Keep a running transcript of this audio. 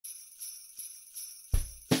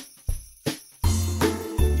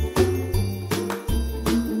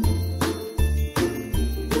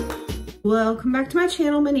Welcome back to my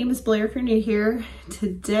channel. My name is Blair if you're new here.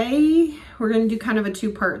 Today we're going to do kind of a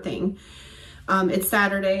two-part thing. It's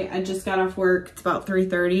Saturday. I just got off work. It's about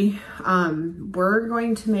 3:30. We're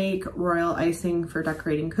going to make royal icing for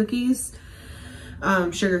decorating cookies,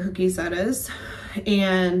 sugar cookies that is,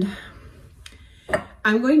 and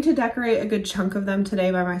I'm going to decorate a good chunk of them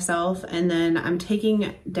today by myself, and then I'm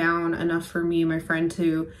taking down enough for me and my friend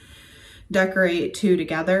to decorate two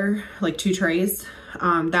together, like 2 trays.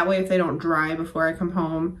 That way if they don't dry before I come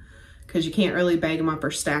home, because you can't really bag them up or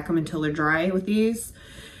stack them until they're dry with these,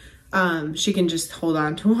 she can just hold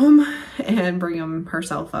on to them and bring them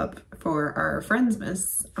herself up for our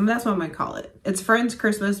Friendsmas. That's what I'm gonna call it. It's Friends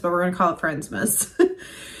Christmas, but we're gonna call it Friendsmas.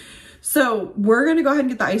 So we're gonna go ahead and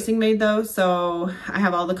get the icing made though. So I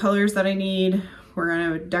have all the colors that I need. We're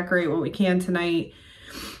gonna decorate what we can tonight.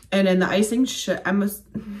 And then the icing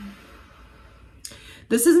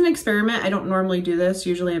this is an experiment. I don't normally do this.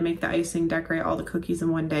 Usually I make the icing, decorate all the cookies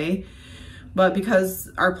in one day. But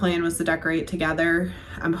because our plan was to decorate together,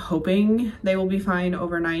 I'm hoping they will be fine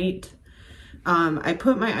overnight. I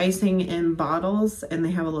put my icing in bottles and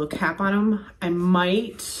they have a little cap on them. I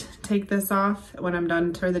might take this off when I'm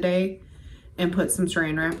done for the day and put some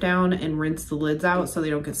saran wrap down and rinse the lids out so they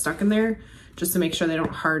don't get stuck in there, just to make sure they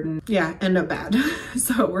don't harden. Yeah, end up bad.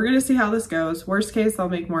 So we're gonna see how this goes. Worst case, I'll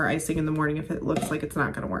make more icing in the morning if it looks like it's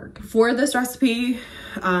not gonna work. For this recipe,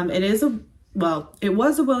 it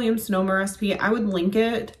was a Williams-Sonoma recipe. I would link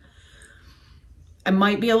it. I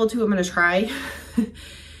might be able to, I'm gonna try.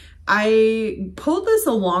 I pulled this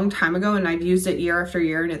a long time ago and I've used it year after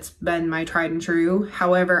year and it's been my tried and true.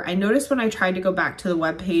 However, I noticed when I tried to go back to the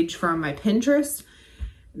webpage from my Pinterest,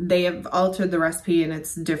 they have altered the recipe and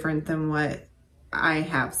it's different than what I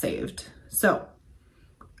have saved. So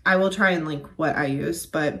I will try and link what I use,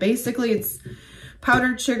 but basically it's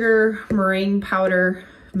powdered sugar, meringue powder,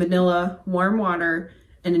 vanilla, warm water,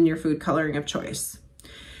 and then your food coloring of choice.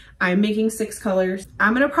 I'm making 6 colors.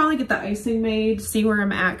 I'm gonna probably get the icing made, see where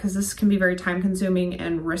I'm at, because this can be very time consuming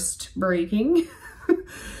and wrist breaking.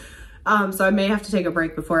 So I may have to take a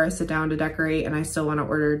break before I sit down to decorate, and I still want to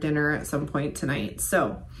order dinner at some point tonight.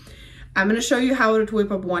 So I'm going to show you how to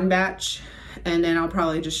whip up one batch, and then I'll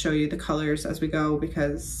probably just show you the colors as we go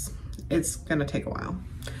because it's going to take a while.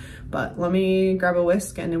 But let me grab a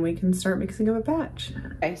whisk and then we can start mixing up a batch.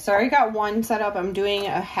 Okay, so I already got one set up. I'm doing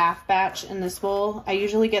a half batch in this bowl. I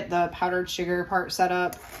usually get the powdered sugar part set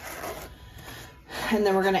up. And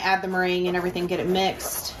then we're gonna add the meringue and everything, get it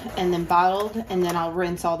mixed and then bottled. And then I'll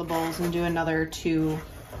rinse all the bowls and do another 2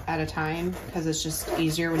 at a time because it's just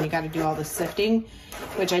easier when you gotta do all the sifting,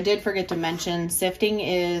 which I did forget to mention. Sifting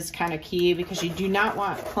is kind of key because you do not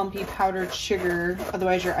want clumpy powdered sugar,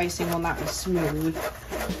 otherwise your icing will not be smooth.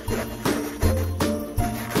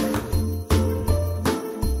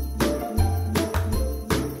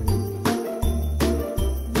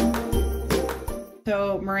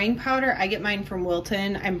 So meringue powder, I get mine from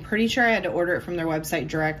Wilton. I'm pretty sure I had to order it from their website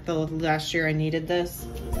direct the last year I needed this.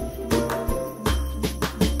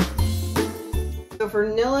 So for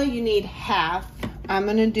vanilla, you need half. I'm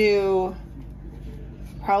gonna do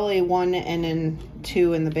probably 1 and then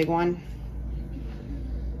 2 in the big one.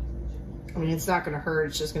 I mean, it's not gonna hurt,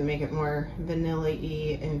 it's just gonna make it more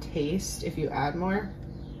vanilla-y in taste if you add more.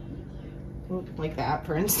 Ooh, like that,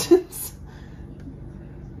 for instance.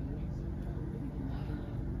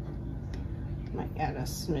 Might add a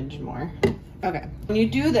smidge more. Okay, when you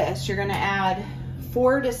do this, you're gonna add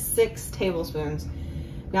 4 to 6 tablespoons.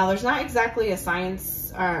 Now, there's not exactly a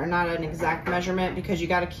science or not an exact measurement because you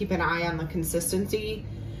got to keep an eye on the consistency.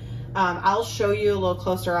 I'll show you a little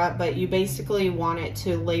closer up, but you basically want it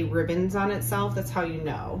to lay ribbons on itself. That's how you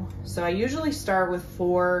know. So I usually start with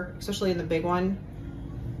 4, especially in the big one,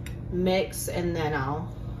 mix, and then I'll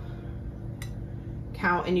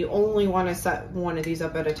count. And you only want to set one of these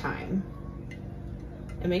up at a time.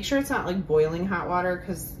 And make sure it's not like boiling hot water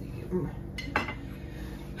because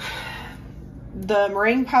the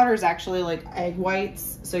meringue powder is actually like egg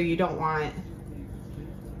whites, so you don't want,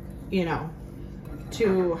 you know,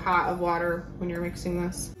 too hot of water when you're mixing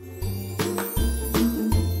this.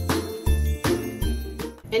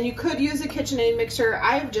 And you could use a KitchenAid mixer.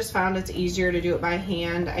 I've just found it's easier to do it by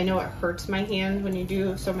hand. I know it hurts my hand when you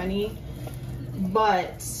do so many,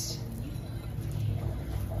 but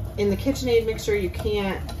in the KitchenAid mixer you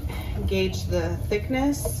can't gauge the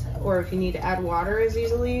thickness or if you need to add water as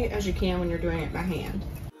easily as you can when you're doing it by hand.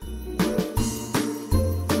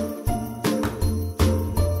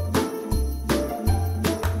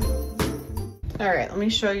 All right, let me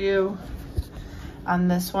show you on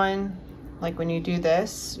this one. Like when you do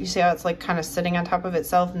this, you see how it's like kind of sitting on top of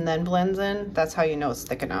itself and then blends in? That's how you know it's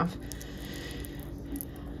thick enough.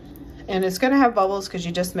 And it's gonna have bubbles because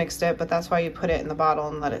you just mixed it, but that's why you put it in the bottle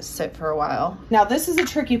and let it sit for a while. Now this is a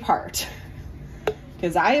tricky part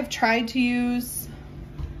because I have tried to use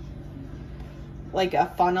like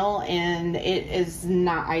a funnel and it is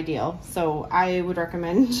not ideal. So I would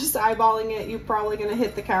recommend just eyeballing it. You're probably gonna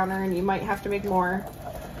hit the counter and you might have to make more,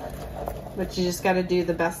 but you just gotta do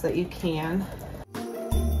the best that you can.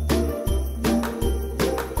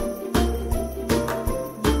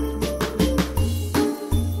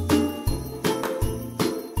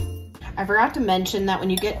 I forgot to mention that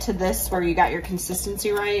when you get to this where you got your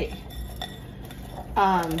consistency right,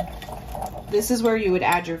 this is where you would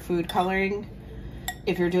add your food coloring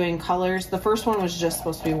if you're doing colors. The first one was just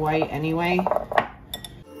supposed to be white anyway.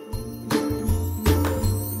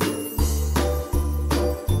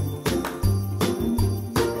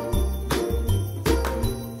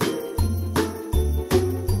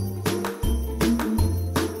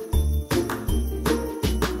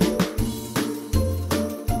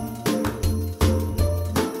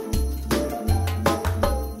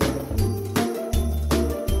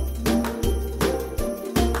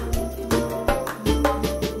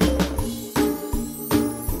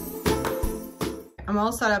 I'm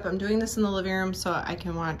all set up. I'm doing this in the living room so I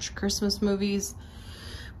can watch Christmas movies.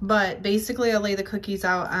 But basically I lay the cookies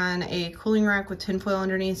out on a cooling rack with tinfoil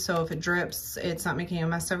underneath, so if it drips, it's not making a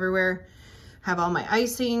mess everywhere. Have all my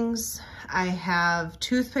icings. I have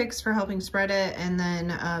toothpicks for helping spread it, and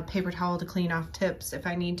then a paper towel to clean off tips if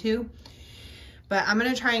I need to. But I'm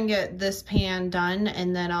gonna try and get this pan done,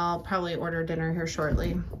 and then I'll probably order dinner here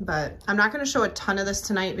shortly. But I'm not gonna show a ton of this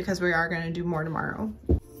tonight because we are gonna do more tomorrow.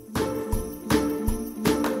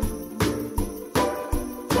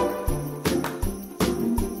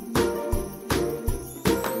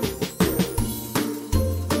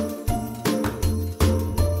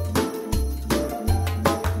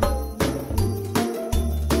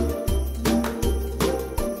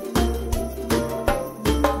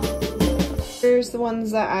 Here's the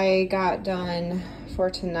ones that I got done for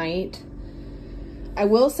tonight. I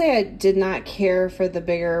will say I did not care for the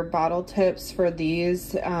bigger bottle tips for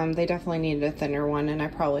these. They definitely needed a thinner one and I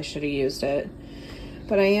probably should have used it.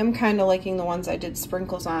 But I am kind of liking the ones I did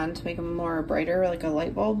sprinkles on to make them more brighter, like a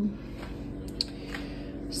light bulb.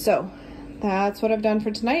 So that's what I've done for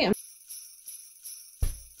tonight.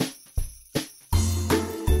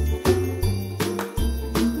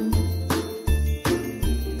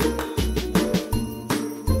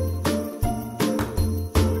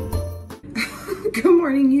 Good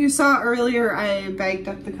morning. You saw earlier I bagged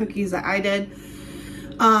up the cookies that I did.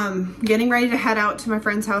 Getting ready to head out to my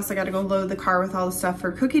friend's house. I got to go load the car with all the stuff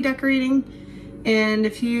for cookie decorating. And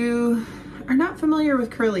if you are not familiar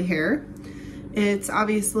with curly hair, it's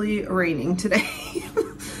obviously raining today.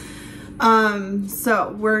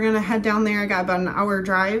 So we're gonna head down there. I got about an hour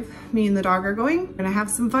drive. Me and the dog are going. We're gonna have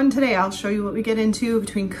some fun today. I'll show you what we get into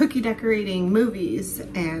between cookie decorating, movies,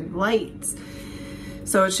 and lights.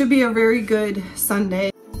 So it should be a very good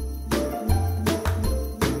Sunday.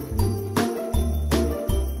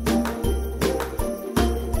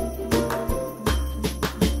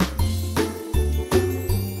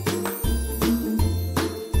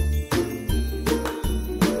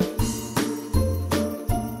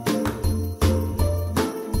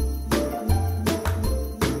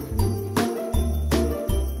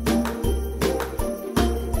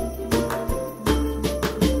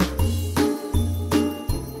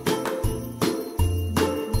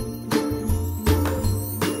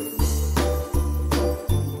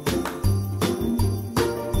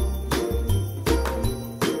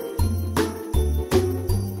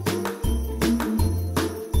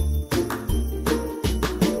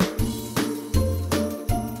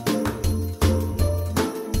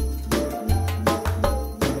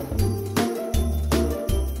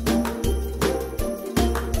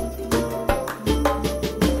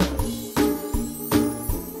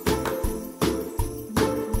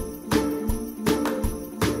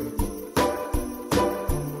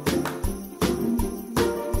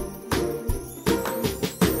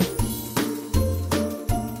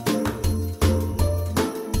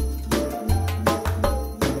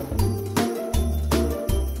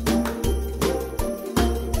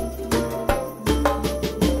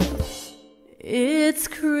 It's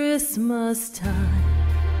Christmas time.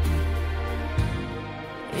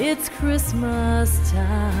 It's Christmas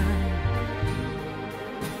time.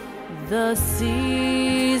 The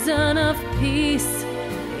season of peace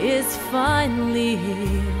is finally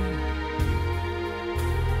here.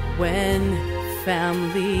 When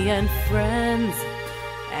family and friends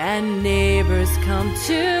and neighbors come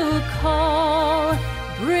to call,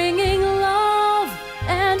 bringing love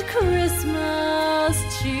and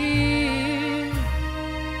Christmas cheer.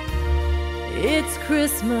 It's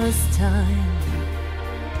Christmas time.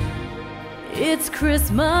 It's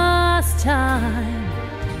Christmas time.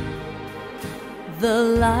 The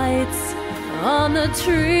lights on the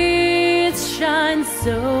trees shine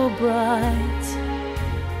so bright.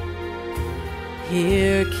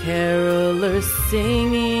 Hear carolers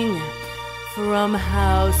singing from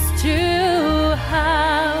house to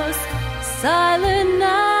house. Silent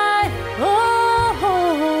night, oh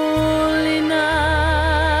holy night.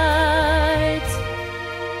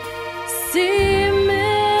 See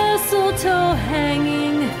mistletoe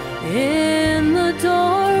hanging in the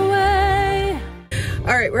doorway.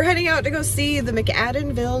 All right, we're heading out to go see the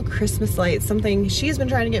McAdenville Christmas lights, something she's been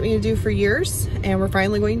trying to get me to do for years, and we're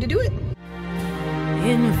finally going to do it.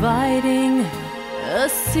 Inviting a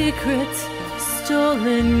secret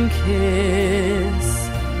stolen kiss.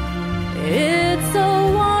 It's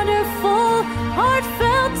a wonderful,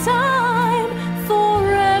 heartfelt time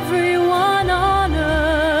for everyone on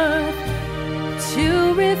earth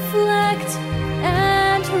to reflect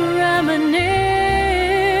and reminisce.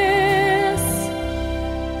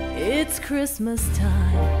 It's Christmas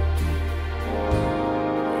time.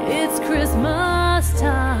 It's Christmas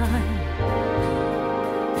time.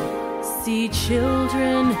 See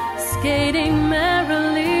children skating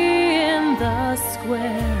merrily in the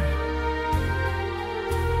square.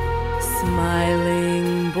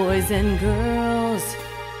 Smiling boys and girls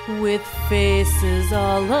with faces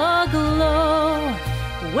all aglow,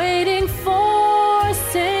 waiting for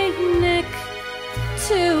Saint Nick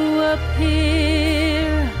to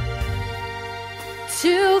appear,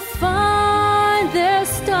 to find their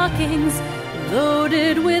stockings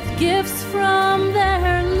loaded with gifts from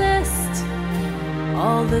their list.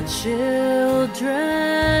 All the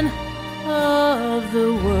children of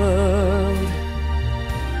the world.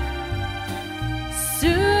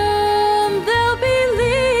 Soon they'll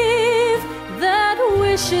believe that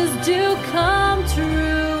wishes do come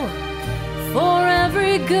true for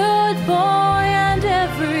every good boy and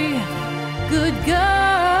every good girl.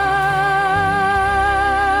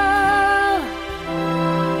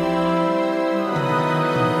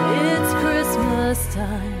 It's Christmas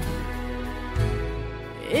time.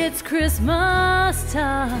 It's Christmas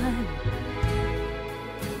time.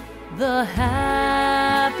 The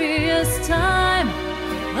happiest time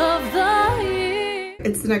of the year.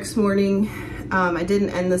 It's the next morning. I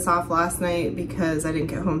didn't end this off last night because I didn't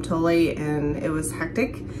get home till late and it was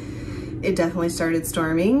hectic. It definitely started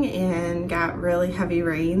storming and got really heavy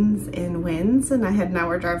rains and winds, and I had an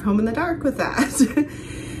hour drive home in the dark with that.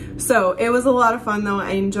 So it was a lot of fun though.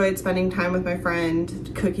 I enjoyed spending time with my friend,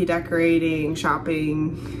 cookie decorating,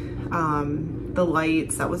 shopping, the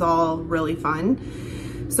lights. That was all really fun.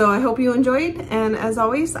 So I hope you enjoyed, and as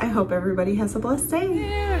always, I hope everybody has a blessed day.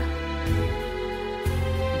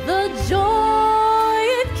 The joy